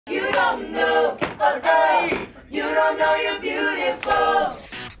don't know. Oh, oh, you don't know you're beautiful.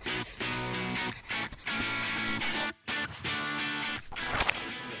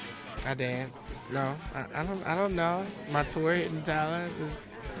 I dance. No, I don't know. My twerking talent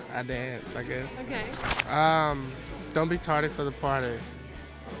is I dance, I guess. Okay. Don't be tardy for the party.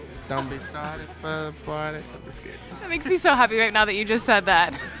 Don't be tardy for the party. I'm just kidding. That makes me so happy right now that you just said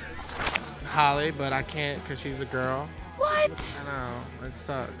that. Holly, but I can't because she's a girl. What? I know. It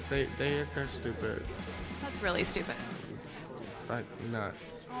sucks. They're stupid. That's really stupid. It's like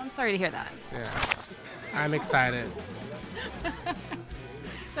nuts. Oh, I'm sorry to hear that. Yeah. I'm excited.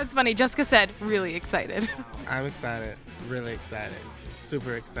 That's funny. Jessica said, really excited. I'm excited. Really excited.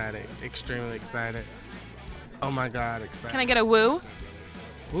 Super excited. Extremely excited. Oh my God, excited. Can I get a woo?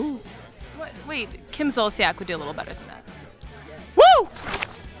 Woo. What? Wait, Kim Zolciak would do a little better than that. Woo!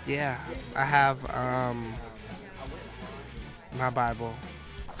 Yeah, I have my Bible.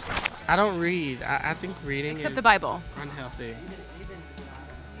 I don't read. I think reading Except is the Bible. unhealthy.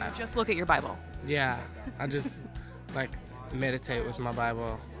 You just look at your Bible. Yeah, I just like meditate with my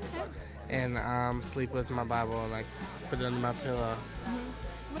Bible and sleep with my Bible, like put it under my pillow.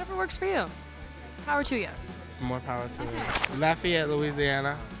 Whatever works for you. Power to you. More power to me. Lafayette,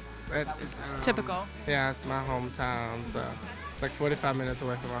 Louisiana. Typical. Yeah, it's my hometown, so it's like 45 minutes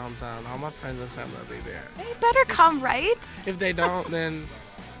away from my hometown. All my friends and family will be there. They better come, right? If they don't, then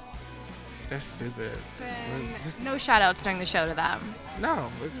they're stupid. No shout outs during the show to them. No,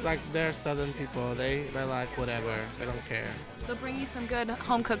 it's like they're Southern people. They're like whatever. They don't care. They'll bring you some good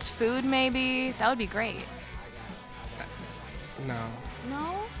home cooked food, maybe. That would be great. No.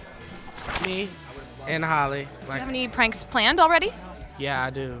 No? Me and Holly. Do you have any pranks planned already? Yeah, I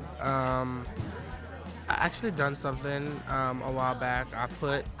do. I actually done something a while back.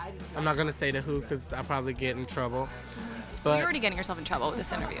 I'm not gonna say to who because I'll probably get in trouble. But You're already getting yourself in trouble with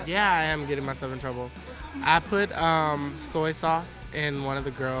this interview. yeah, I am getting myself in trouble. I put soy sauce in one of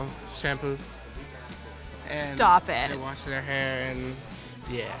the girls' shampoo. And Stop it. They washed their hair and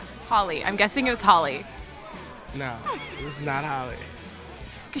yeah. Holly. I'm guessing it was Holly. No, it's not Holly.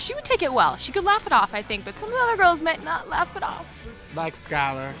 Because she would take it well. She could laugh it off, I think, but some of the other girls might not laugh it off. Like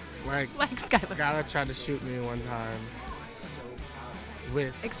Skylar. Like Skylar. Skylar tried to shoot me one time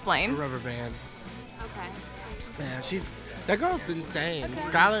with Explain. a rubber band. Okay. Man, that girl's insane.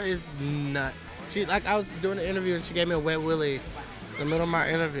 Skylar is nuts. I was doing an interview and she gave me a wet willy in the middle of my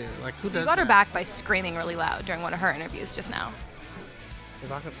interview. Like, who does You got her that? back by screaming really loud during one of her interviews just now.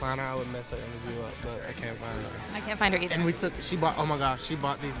 If I could find her, I would mess her interview up, but I can't find her. I can't find her either. And she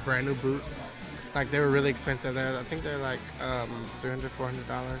bought these brand new boots. Like, they were really expensive. I think they're like $300,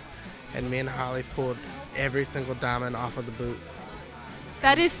 $400. And me and Holly pulled every single diamond off of the boot.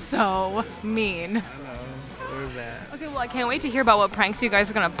 That is so mean. I know. We're bad. Okay, well, I can't wait to hear about what pranks you guys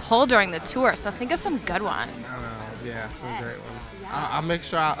are going to pull during the tour, so think of some good ones. I know. Yeah, some great ones. I'll make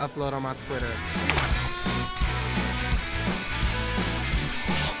sure I'll upload on my Twitter.